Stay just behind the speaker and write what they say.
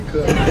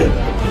could.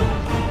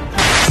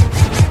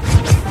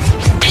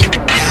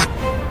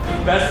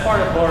 Best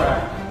part of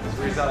Borat is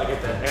where he's at like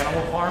at the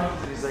animal farm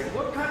and he's like,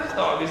 what kind of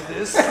dog is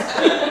this?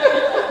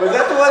 Was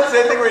that the one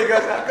same thing where he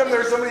goes, how come there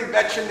were so many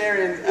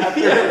veterinarians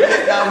after the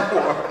Vietnam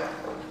War?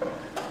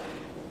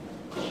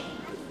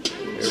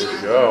 Here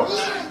we go.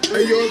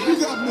 Hey, yo, if you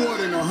got more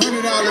than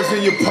 $100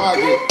 in your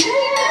pocket.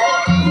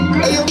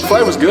 The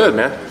flight was good,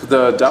 man.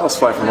 The Dallas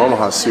flight from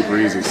Omaha is super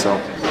easy,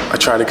 so I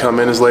try to come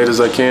in as late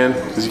as I can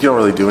because you don't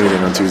really do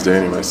anything on Tuesday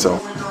anyway. So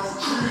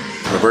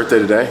my birthday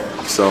today,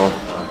 so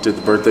I did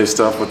the birthday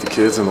stuff with the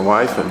kids and the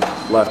wife and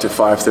left at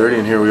 5:30,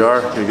 and here we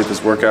are. Gonna get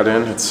this workout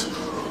in. It's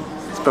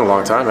been a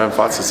long time. I haven't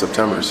fought since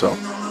September, so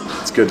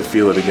it's good to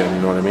feel it again.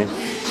 You know what I mean?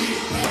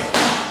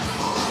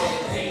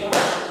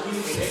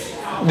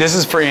 This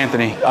is for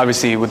Anthony,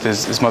 obviously, with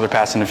his mother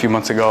passing a few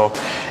months ago,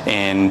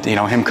 and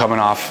him coming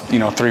off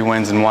 3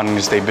 wins and wanting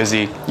to stay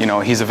busy.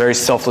 He's a very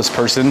selfless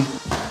person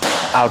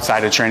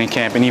outside of training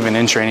camp and even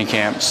in training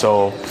camp.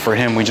 So for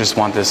him, we just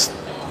want this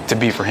to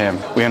be for him.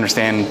 We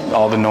understand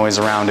all the noise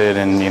around it,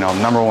 and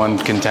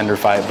 #1 contender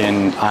fight,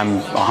 and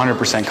I'm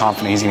 100%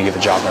 confident he's going to get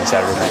the job on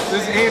Saturday night.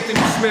 This is Anthony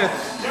Smith,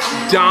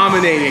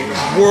 dominating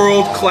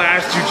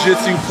world-class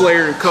jiu-jitsu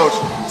player and coach,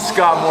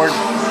 Scott Morton.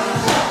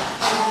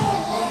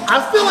 I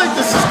feel like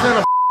this is kind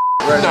of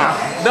right now.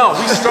 No,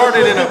 we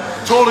started in a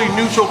totally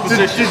neutral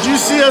position. Did you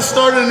see us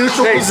start in a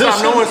neutral position? Hey,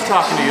 stop, no one's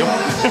talking to you.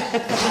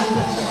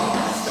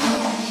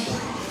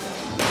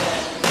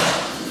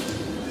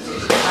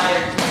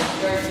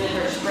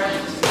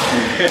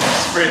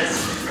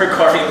 Sprints, her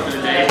cardio for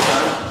the day.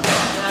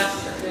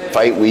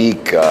 Fight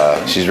week,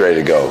 she's ready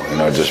to go.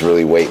 Just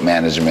really weight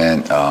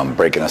management,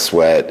 breaking a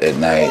sweat at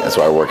night. That's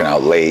why we're working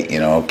out late,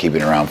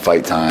 keeping around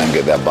fight time,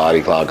 get that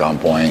body clock on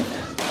point.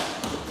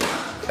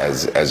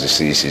 As you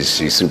see,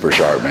 she's super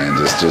sharp, man.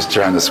 Just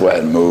trying to sweat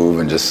and move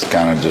and just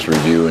kind of just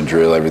review and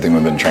drill everything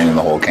we've been training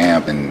the whole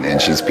camp,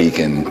 and she's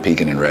peaking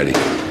and ready.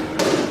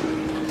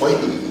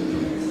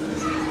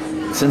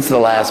 Since the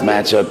last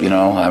matchup,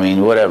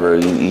 whatever.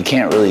 You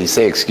can't really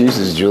say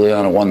excuses.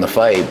 Juliana won the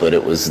fight, but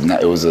it was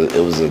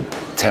a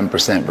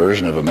 10%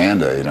 version of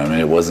Amanda.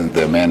 It wasn't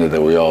the Amanda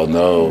that we all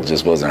know. It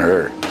just wasn't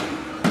her.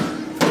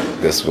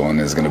 This one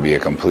is going to be a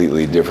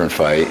completely different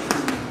fight.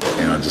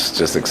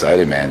 Just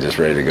excited, man. Just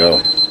ready to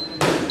go.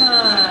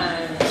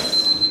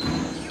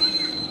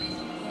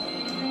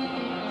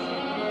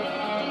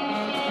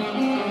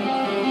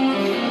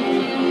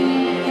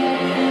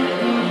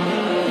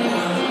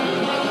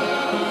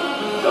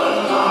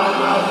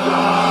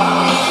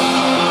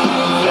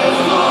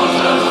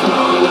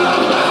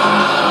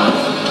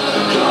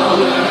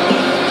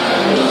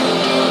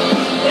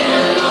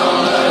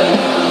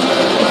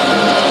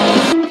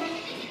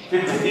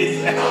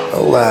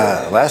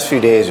 Last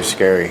few days are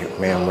scary,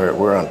 man.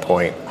 We're on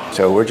point.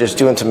 So we're just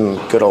doing some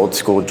good old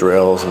school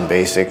drills and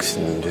basics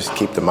and just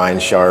keep the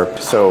mind sharp.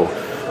 So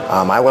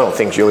I don't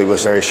think Julie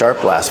was very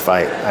sharp last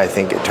fight. I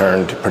think it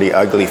turned pretty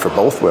ugly for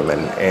both women,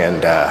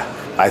 and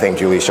I think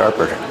Julie's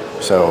sharper.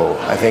 So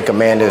I think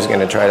Amanda's going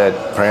to try to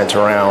prance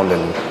around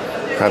and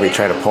probably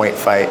try to point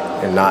fight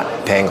and not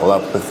tangle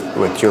up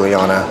with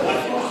Juliana.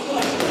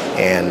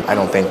 And I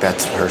don't think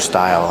that's her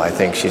style. I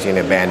think she's going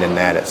to abandon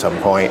that at some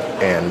point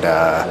and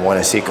want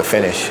to seek a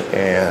finish.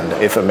 And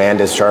if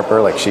Amanda's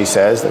sharper, like she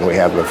says, then we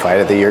have a Fight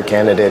of the Year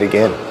candidate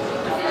again.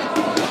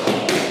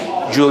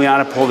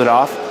 Juliana pulled it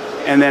off,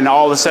 and then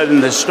all of a sudden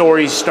the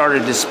stories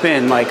started to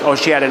spin, like, oh,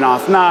 she had an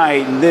off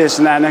night, and this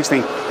and that, next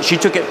thing. She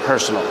took it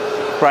personal,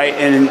 right?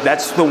 And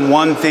that's the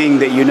one thing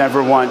that you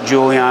never want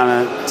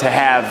Juliana to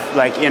have,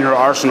 like, in her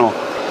arsenal,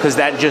 because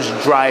that just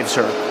drives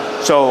her.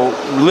 So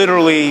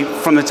literally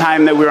from the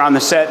time that we were on the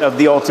set of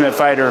The Ultimate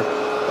Fighter,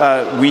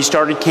 we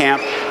started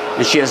camp,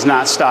 and she has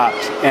not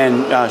stopped.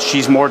 And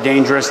she's more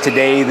dangerous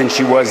today than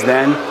she was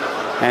then,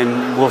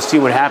 and we'll see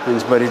what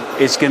happens, but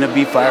it's going to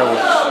be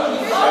fireworks.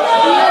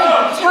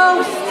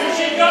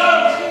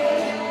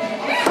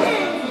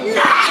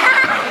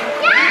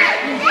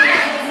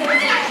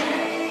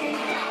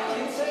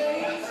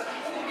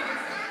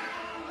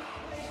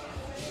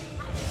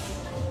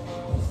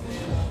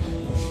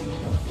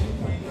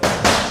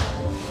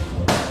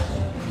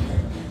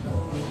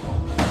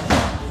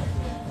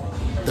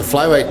 The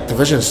flyweight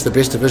division is the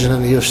best division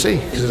in the UFC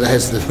because it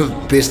has the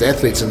best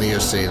athletes in the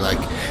UFC. Like,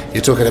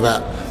 you're talking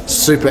about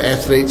super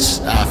athletes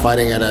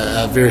fighting at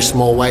a very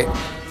small weight.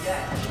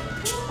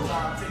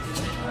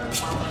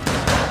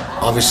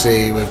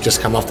 Obviously, we've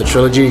just come off the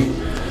trilogy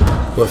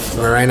with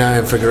Moreno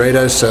and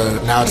Figueiredo,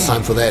 so now it's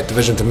time for that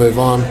division to move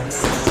on.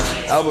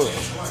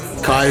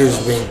 Kai,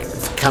 who's been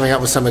coming up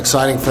with some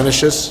exciting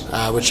finishes,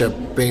 which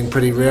have been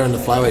pretty rare in the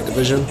flyweight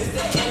division.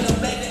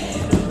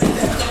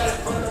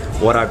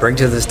 What I bring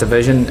to this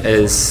division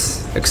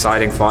is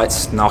exciting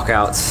fights,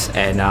 knockouts,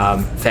 and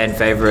fan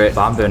favourite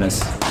barn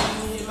burners.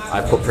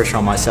 I put pressure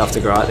on myself to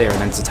go out there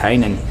and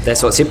entertain, and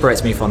that's what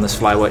separates me from this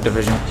flyweight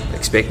division.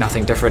 Expect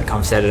nothing different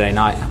come Saturday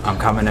night. I'm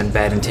coming in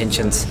bad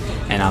intentions,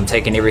 and I'm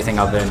taking everything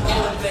I've earned.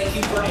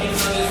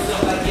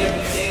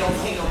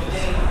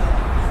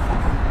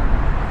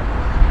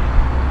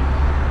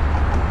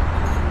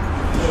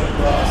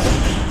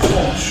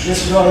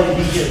 This is already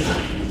be good.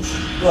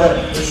 Go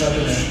ahead. There's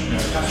nothing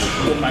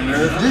there. My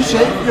nerve. Just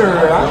shake your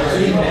arm.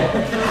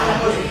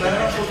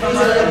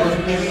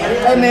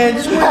 Hey man,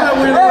 just worry about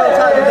winning the world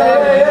title,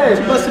 dog.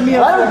 Hey. Busting me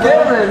up. I don't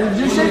care, man.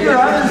 Just shake your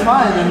arm. It's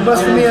fine. Man.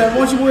 Busting me up. Why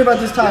don't you worry about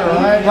this title,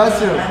 all right? Got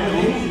to.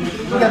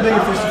 We got bigger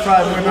fish to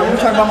fry. We're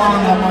talking about my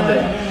on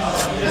Monday.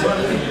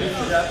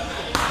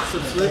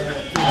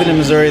 He's been in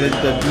Missouri the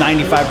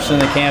 95% of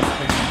the camp.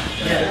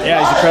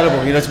 Yeah, he's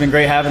incredible. You know, it's been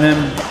great having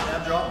him.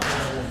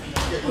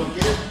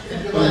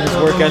 His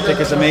work ethic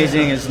is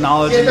amazing. His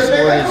knowledge in the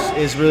sport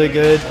is really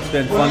good. It's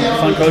been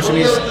fun coaching.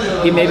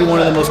 He may be one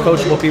of the most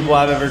coachable people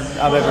I've ever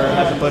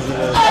had the pleasure to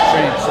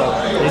train. So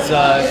he's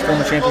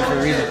former champion for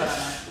a reason.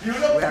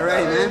 We are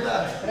ready, man.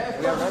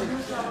 We are ready.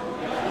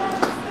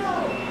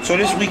 So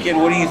this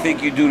weekend, what do you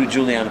think you do to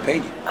Juliana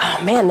Pena?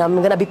 Man,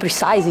 I'm gonna be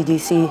precise,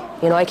 DC.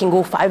 You know, I can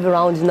go 5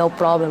 rounds, no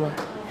problem.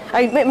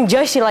 I'm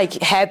just like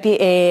happy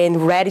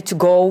and ready to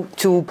go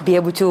to be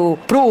able to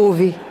prove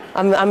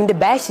I'm the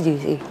best,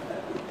 DC.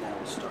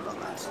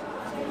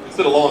 It's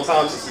been a long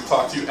time since we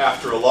talked to you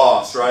after a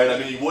loss, right? I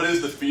mean, what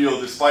is the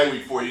feel this fight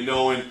week for you,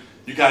 knowing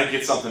you got to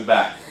get something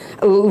back?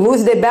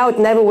 Lose the belt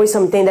never was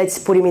something that's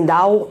putting me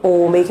down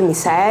or making me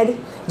sad.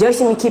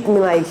 Just me keep me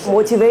like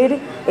motivated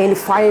and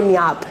fire me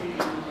up.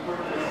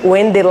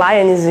 When the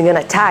lion is gonna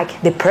attack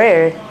the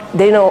prayer,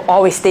 they don't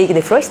always take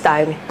the first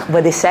time,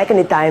 but the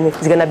second time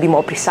it's gonna be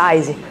more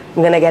precise.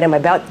 I'm gonna get my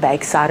belt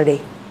back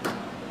Saturday.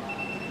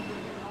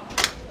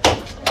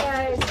 Hey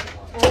guys,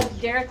 I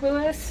have Derek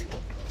Lewis.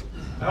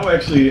 How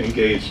actually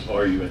engaged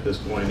are you at this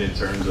point in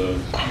terms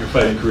of your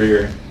fighting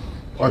career?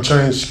 I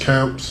changed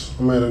camps.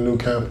 I'm at a new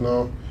camp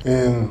now.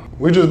 And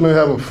we just been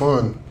having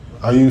fun.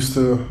 I used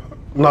to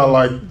not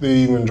like to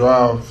even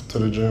drive to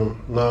the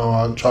gym. Now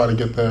I try to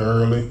get there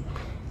early.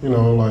 You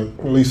know, like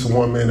at least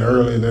 1 minute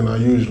earlier than I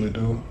usually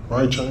do.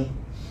 Right, Shane?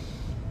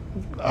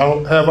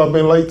 Have I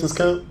been late this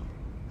camp?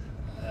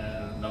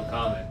 No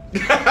comment.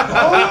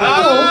 Oh,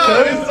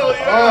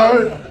 okay. All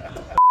right.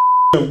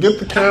 Get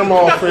the camera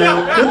off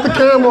him. Get the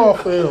camera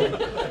off him.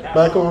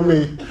 Back on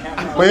me.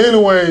 But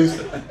anyways,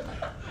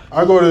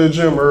 I go to the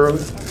gym early.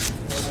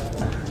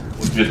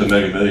 If you get the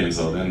Mega Millions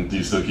though, then do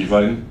you still keep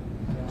fighting?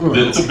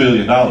 It's $1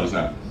 billion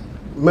now.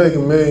 Mega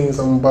Millions,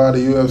 I'm gonna buy the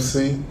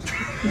UFC.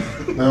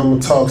 Now I'm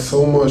gonna talk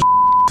so much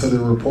to the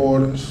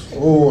reporters.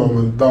 Ooh, I'm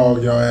gonna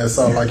dog y'all ass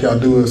out like y'all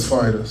do as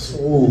fighters.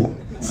 Ooh.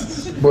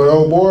 But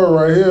old boy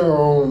right here,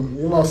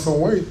 you lost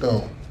some weight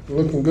though.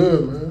 Looking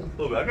good, man.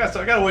 A little bit.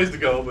 I got a ways to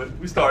go, but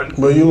we started.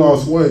 But you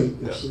lost weight.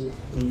 Yeah.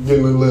 You're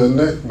getting a little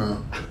neck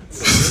now.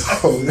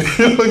 So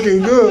you're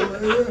looking good,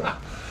 man. Yeah.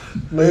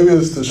 Maybe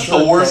it's the shirt.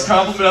 The worst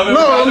compliment I've ever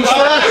gotten.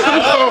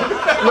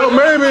 No,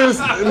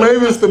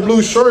 maybe it's the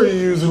blue shirt you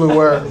usually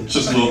wear.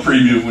 Just a little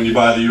preview of when you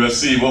buy the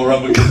UFC. What we're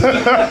up against.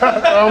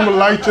 I'm gonna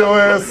light your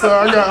ass up.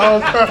 I got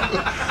all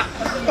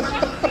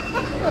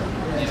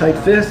kinds. Tight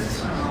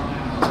fists.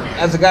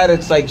 As a guy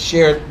that's like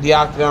shared the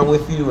octagon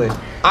with you, and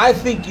I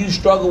think you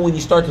struggle when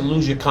you start to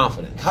lose your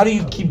confidence. How do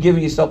you keep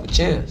giving yourself a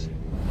chance?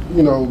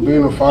 You know,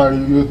 being a fighter,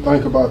 you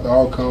think about the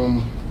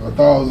outcome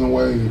 1,000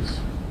 ways.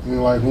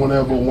 And like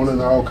whenever one of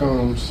the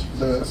outcomes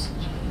that's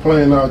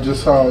playing out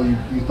just how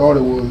you thought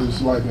it was,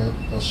 it's like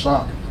a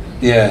shock.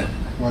 Yeah.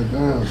 Like,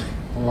 damn,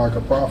 I'm like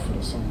a prophet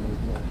or something like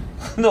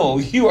that. No,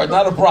 you are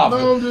not a prophet.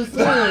 No, I'm just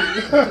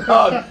saying.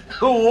 What?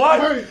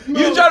 Hey, no.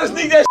 You trying to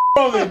sneak that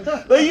on me?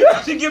 Like, you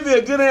actually give me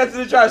a good answer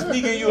to try to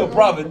sneak in you a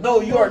prophet.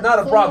 No, you are not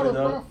a prophet,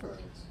 no.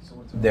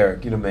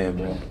 Derek, you the man,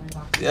 bro.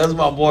 That's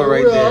my boy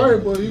right there. All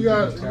right, but you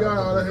got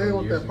out of hand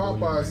with that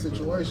Popeye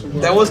situation.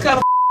 Bro. That was kind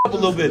of up a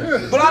little bit.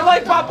 But I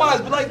like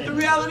Popeyes. But like the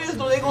reality is,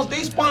 though,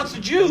 they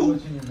sponsored you.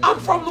 I'm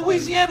from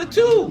Louisiana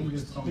too.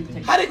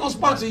 How they gonna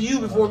sponsor you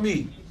before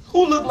me?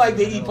 Who look like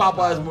they eat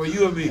Popeyes more,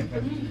 you or me?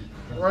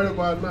 Right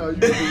about now, you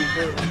can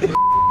do it.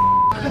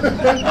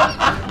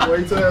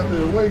 Wait till after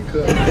the weight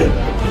cut.